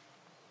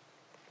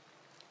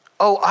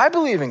 Oh, I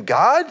believe in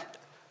God.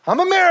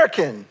 I'm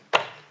American.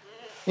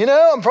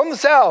 I'm from the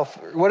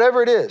South, or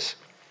whatever it is.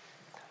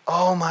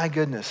 Oh my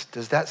goodness.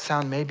 Does that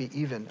sound maybe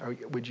even, or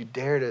would you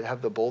dare to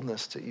have the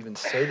boldness to even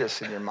say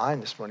this in your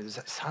mind this morning? Does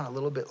that sound a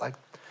little bit like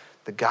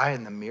the guy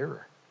in the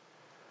mirror?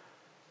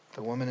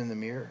 The woman in the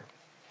mirror.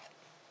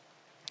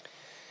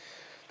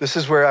 This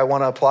is where I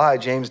want to apply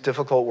James'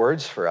 difficult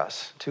words for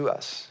us, to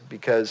us.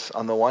 Because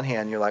on the one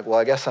hand, you're like, well,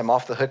 I guess I'm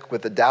off the hook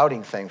with the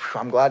doubting thing.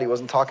 I'm glad he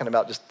wasn't talking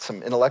about just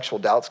some intellectual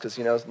doubts, because,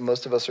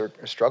 most of us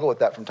struggle with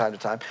that from time to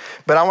time.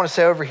 But I want to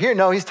say over here,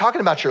 no, he's talking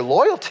about your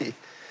loyalty.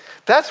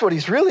 That's what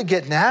he's really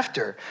getting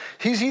after.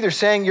 He's either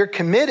saying you're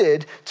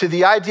committed to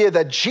the idea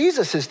that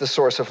Jesus is the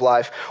source of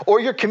life, or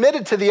you're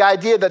committed to the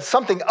idea that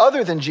something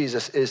other than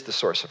Jesus is the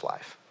source of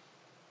life.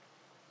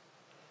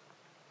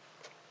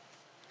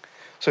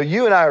 So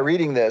you and I are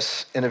reading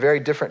this in a very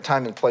different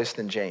time and place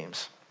than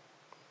James.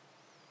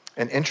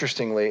 And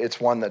interestingly, it's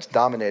one that's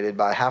dominated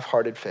by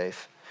half-hearted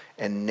faith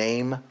and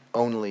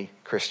name-only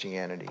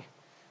Christianity.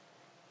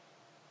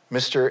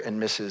 Mr.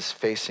 and Mrs.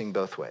 facing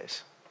both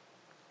ways.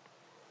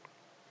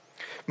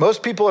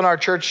 Most people in our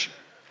church,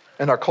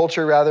 in our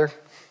culture rather,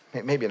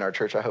 maybe in our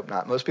church, I hope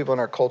not. Most people in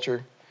our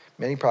culture,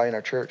 many probably in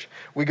our church,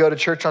 we go to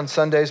church on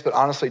Sundays, but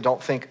honestly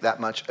don't think that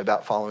much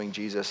about following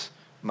Jesus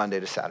Monday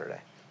to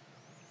Saturday.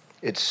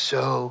 It's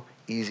so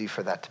easy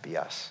for that to be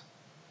us.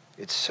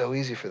 It's so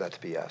easy for that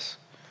to be us.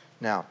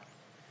 Now,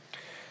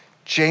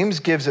 James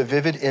gives a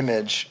vivid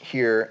image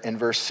here in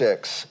verse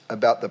 6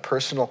 about the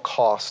personal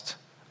cost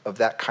of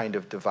that kind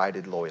of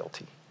divided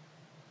loyalty.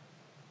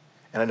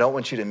 And I don't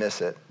want you to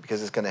miss it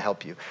because it's going to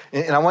help you.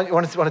 And I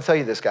want to tell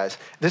you this, guys.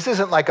 This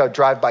isn't like a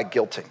drive-by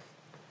guilting,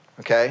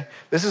 okay?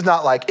 This is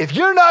not like, if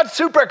you're not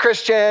super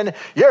Christian,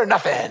 you're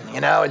nothing,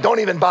 and don't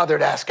even bother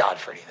to ask God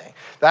for anything.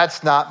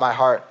 That's not my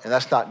heart, and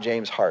that's not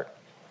James' heart,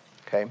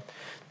 okay?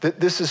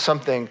 This is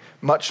something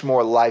much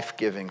more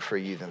life-giving for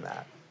you than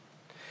that.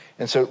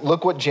 And so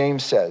look what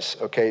James says,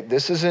 okay?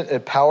 This is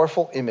a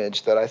powerful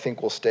image that I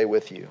think will stay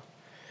with you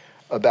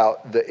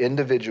about the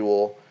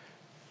individual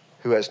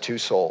who has two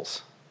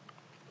souls,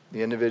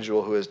 the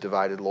individual who has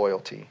divided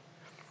loyalty.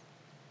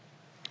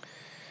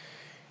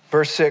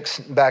 Verse 6,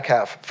 back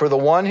half. For the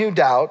one who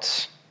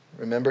doubts,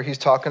 remember he's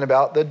talking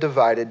about the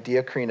divided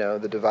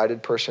diakrino, the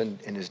divided person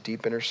in his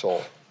deep inner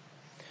soul,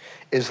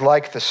 is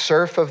like the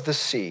surf of the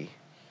sea,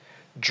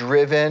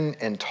 driven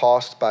and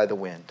tossed by the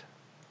wind.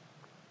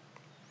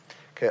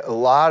 Okay, a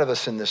lot of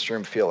us in this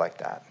room feel like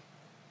that.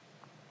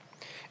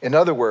 In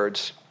other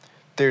words,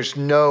 there's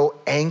no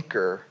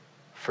anchor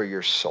for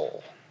your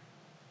soul.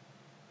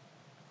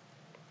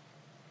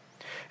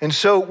 And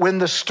so when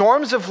the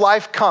storms of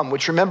life come,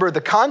 which remember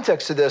the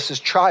context of this is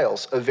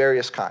trials of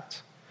various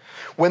kinds.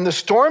 When the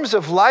storms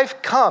of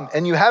life come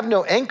and you have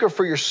no anchor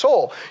for your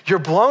soul, you're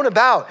blown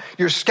about,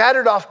 you're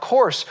scattered off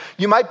course,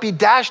 you might be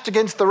dashed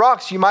against the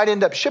rocks, you might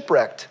end up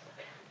shipwrecked,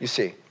 you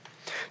see.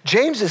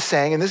 James is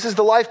saying, and this is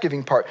the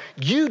life-giving part,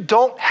 you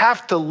don't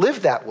have to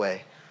live that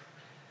way.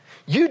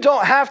 You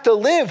don't have to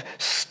live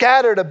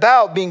scattered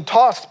about, being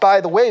tossed by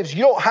the waves.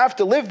 You don't have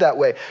to live that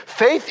way.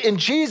 Faith in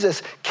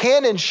Jesus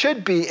can and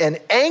should be an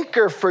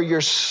anchor for your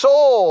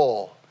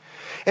soul.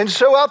 And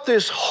so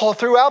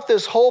throughout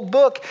this whole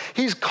book,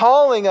 he's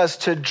calling us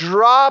to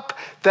drop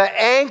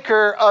the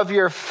anchor of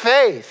your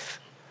faith.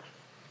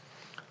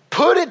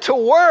 Put it to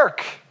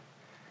work.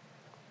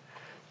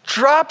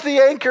 Drop the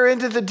anchor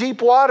into the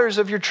deep waters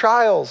of your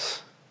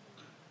trials.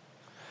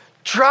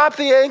 Drop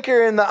the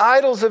anchor in the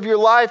idols of your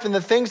life and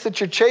the things that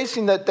you're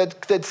chasing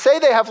that say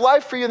they have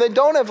life for you, they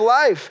don't have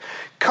life.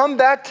 Come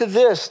back to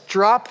this.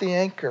 Drop the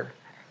anchor.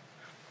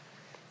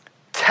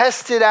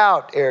 Test it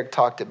out, Eric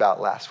talked about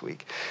last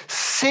week.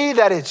 See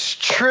that it's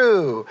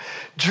true.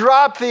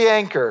 Drop the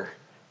anchor.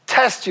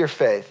 Test your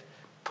faith.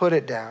 Put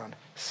it down.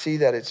 See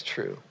that it's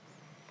true.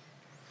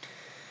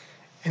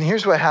 And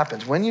here's what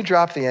happens. When you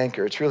drop the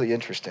anchor, it's really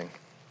interesting.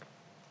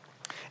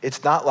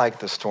 It's not like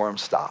the storm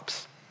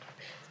stops.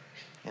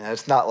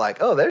 It's not like,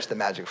 oh, there's the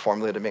magic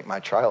formula to make my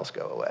trials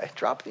go away.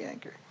 Drop the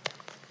anchor.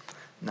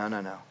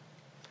 No.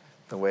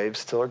 The waves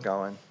still are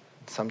going.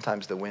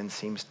 Sometimes the wind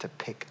seems to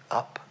pick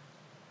up.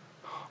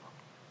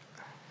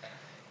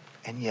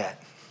 And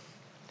yet,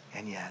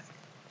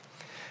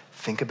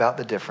 think about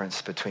the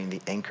difference between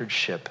the anchored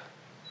ship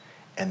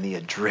and the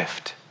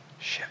adrift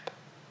ship.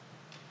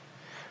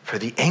 For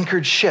the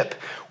anchored ship,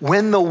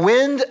 when the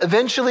wind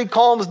eventually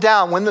calms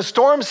down, when the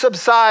storm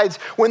subsides,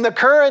 when the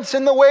currents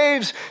and the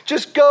waves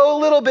just go a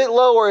little bit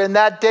lower, and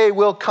that day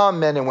will come,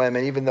 men and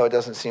women, even though it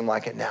doesn't seem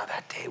like it now,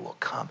 that day will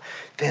come.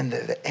 Then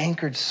the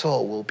anchored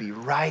soul will be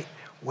right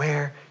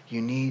where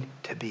you need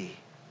to be.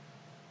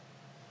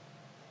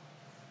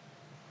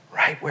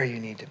 Right where you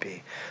need to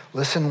be.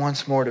 Listen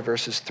once more to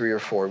verses 3 or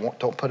 4.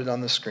 Don't put it on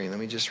the screen. Let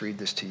me just read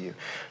this to you.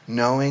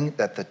 Knowing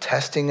that the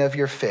testing of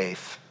your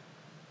faith,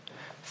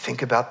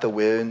 think about the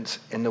winds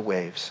and the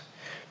waves,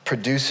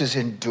 produces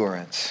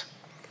endurance.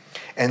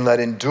 And let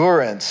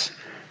endurance,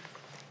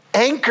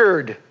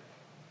 anchored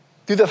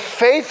through the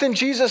faith in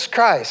Jesus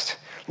Christ,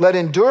 let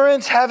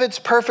endurance have its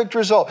perfect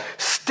result.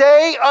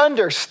 Stay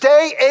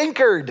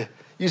anchored,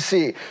 you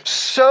see,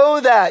 so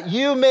that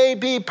you may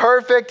be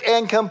perfect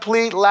and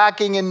complete,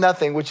 lacking in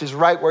nothing, which is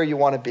right where you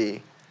want to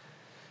be.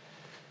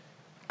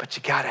 But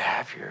you got to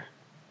have your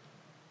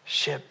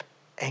ship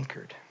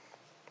anchored.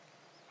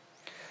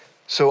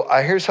 So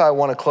here's how I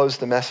want to close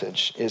the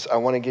message, is I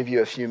want to give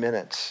you a few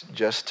minutes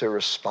just to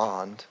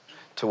respond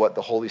to what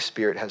the Holy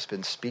Spirit has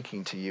been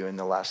speaking to you in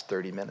the last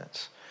 30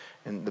 minutes.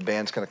 And the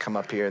band's going to come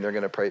up here and they're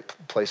going to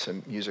play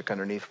some music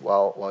underneath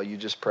while you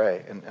just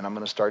pray. And I'm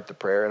going to start the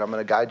prayer and I'm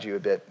going to guide you a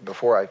bit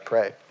before I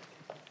pray.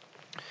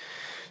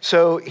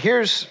 So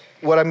here's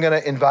what I'm going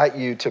to invite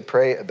you to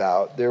pray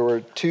about. There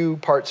were 2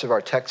 parts of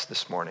our text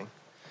this morning.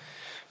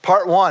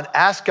 Part 1,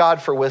 ask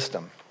God for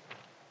wisdom.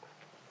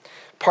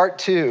 Part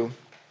 2,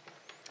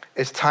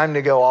 it's time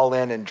to go all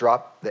in and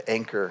drop the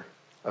anchor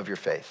of your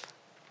faith.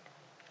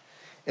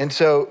 And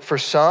so for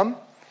some,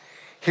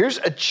 here's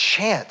a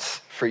chance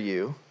for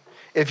you.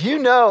 If you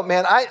know,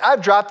 man,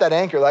 I've dropped that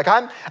anchor. Like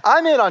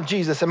I'm in on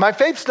Jesus and my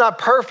faith's not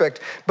perfect,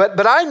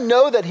 but I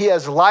know that he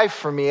has life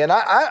for me and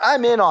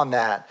I'm in on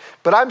that,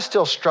 but I'm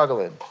still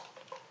struggling.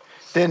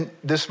 Then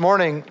this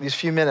morning, these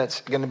few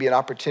minutes are going to be an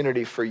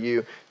opportunity for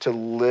you to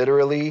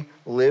literally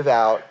live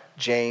out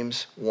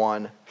James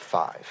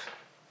 1:5.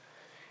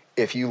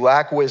 If you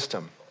lack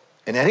wisdom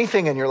in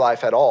anything in your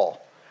life at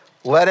all,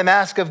 let him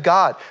ask of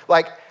God.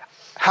 Like,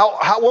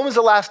 when was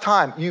the last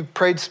time you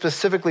prayed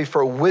specifically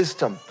for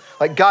wisdom?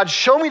 Like, God,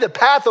 show me the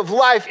path of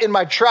life in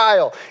my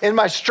trial, in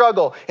my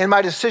struggle, in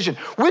my decision.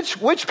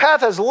 Which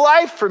path has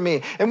life for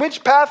me? And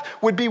which path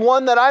would be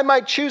one that I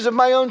might choose of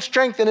my own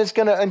strength and it's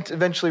going to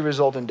eventually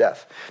result in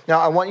death? Now,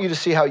 I want you to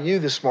see how you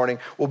this morning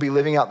will be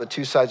living out the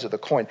 2 sides of the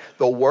coin.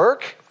 The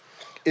work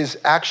is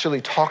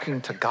actually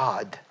talking to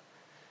God,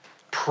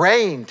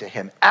 praying to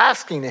him,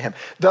 asking to him.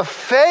 The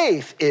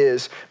faith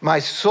is, my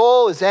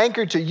soul is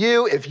anchored to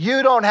you. If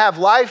you don't have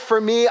life for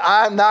me,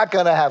 I'm not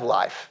going to have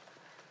life.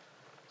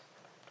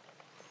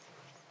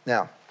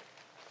 Now,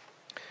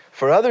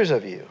 for others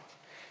of you,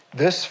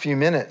 this few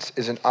minutes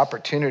is an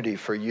opportunity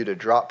for you to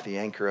drop the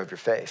anchor of your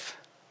faith.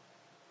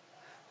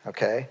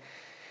 Okay?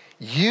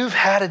 You've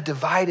had a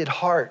divided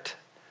heart.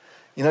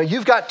 You know,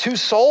 you've got 2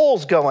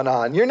 souls going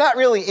on. You're not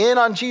really in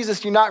on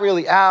Jesus. You're not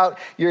really out.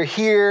 You're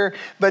here,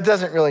 but it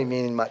doesn't really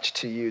mean much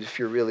to you if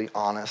you're really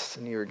honest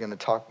and you're going to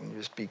talk and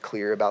just be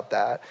clear about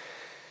that.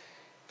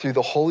 Through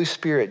the Holy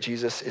Spirit,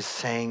 Jesus is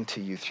saying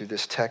to you through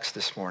this text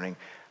this morning,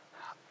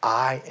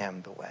 I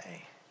am the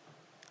way.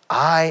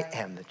 I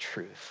am the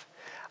truth.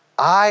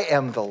 I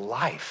am the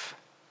life.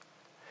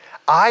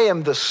 I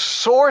am the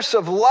source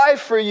of life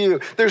for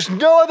you. There's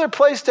no other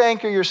place to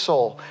anchor your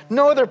soul.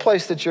 No other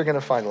place that you're going to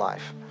find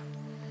life.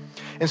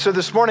 And so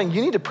this morning,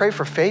 you need to pray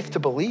for faith to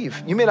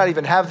believe. You may not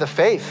even have the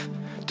faith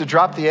to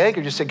drop the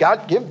anchor. Just say,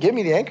 God, give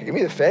me the anchor. Give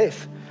me the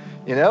faith.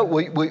 You know,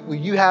 will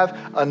you have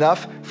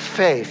enough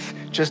faith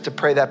just to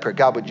pray that prayer?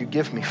 God, would you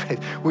give me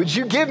faith? Would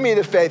you give me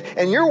the faith?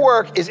 And your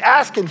work is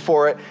asking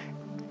for it.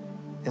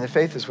 And the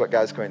faith is what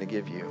God's going to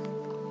give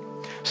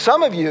you.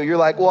 Some of you, you're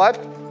like, well, I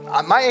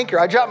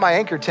dropped my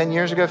anchor 10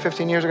 years ago,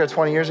 15 years ago,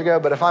 20 years ago.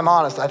 But if I'm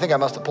honest, I think I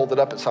must have pulled it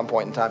up at some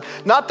point in time.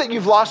 Not that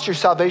you've lost your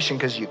salvation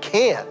because you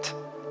can't.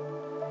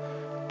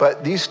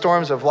 But these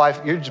storms of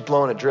life, you're just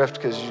blown adrift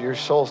because your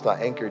soul's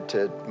not anchored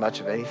to much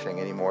of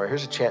anything anymore.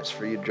 Here's a chance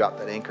for you to drop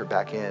that anchor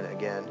back in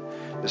again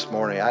this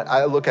morning.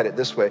 I look at it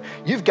this way.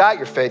 You've got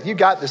your faith. You've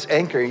got this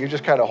anchor. You're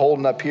just kind of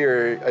holding up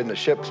here in the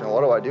ship saying, what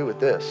do I do with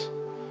this?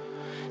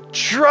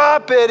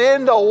 Drop it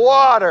in the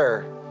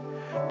water.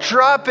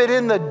 Drop it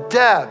in the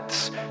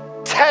depths.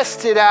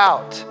 Test it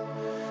out.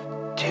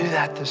 Do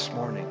that this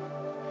morning.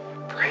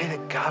 Pray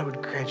that God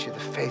would grant you the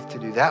faith to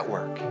do that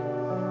work.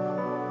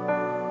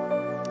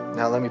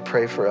 Now let me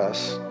pray for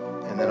us,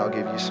 and then I'll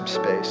give you some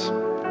space.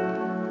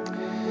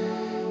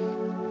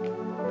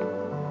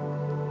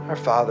 Our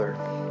Father,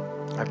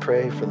 I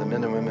pray for the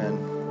men and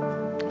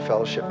women of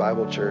Fellowship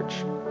Bible Church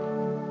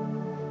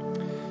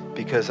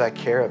because I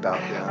care about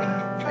them.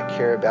 I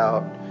care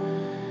about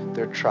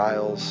their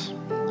trials.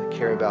 I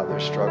care about their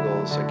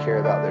struggles. I care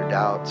about their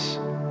doubts.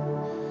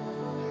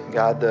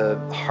 God, the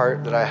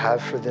heart that I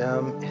have for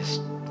them is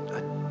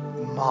a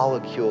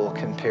molecule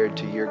compared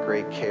to your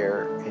great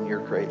care and your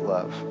great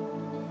love.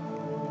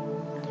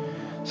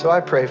 So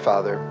I pray,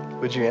 Father,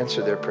 would you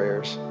answer their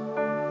prayers?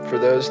 For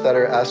those that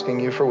are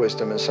asking you for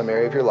wisdom in some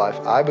area of your life,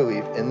 I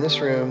believe in this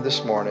room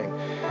this morning,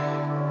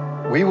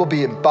 we will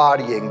be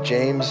embodying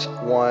James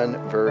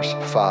 1 verse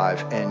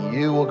 5, and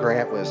you will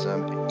grant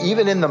wisdom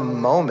even in the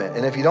moment.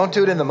 And if you don't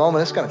do it in the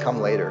moment, it's going to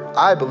come later.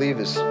 I believe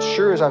as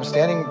sure as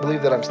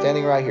believe that I'm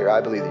standing right here,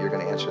 I believe that you're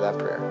going to answer that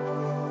prayer.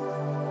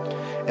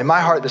 And my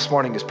heart this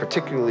morning is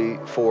particularly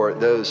for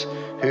those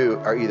who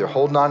are either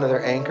holding on to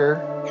their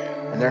anchor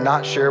and they're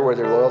not sure where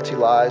their loyalty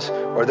lies,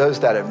 or those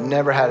that have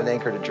never had an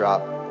anchor to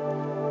drop.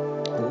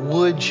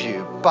 Would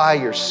you, by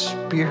your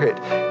Spirit,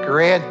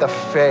 grant the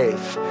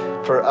faith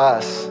for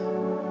us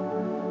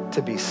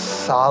to be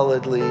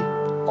solidly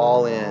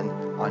all in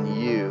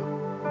on you,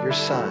 your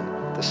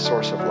Son, the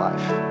source of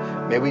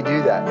life. May we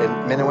do that.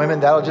 And men and women,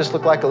 that'll just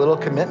look like a little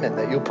commitment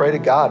that you'll pray to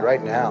God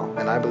right now.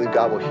 And I believe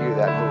God will hear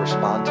that and will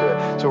respond to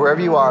it. So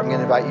wherever you are, I'm going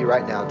to invite you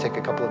right now to take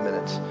a couple of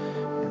minutes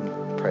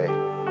and pray.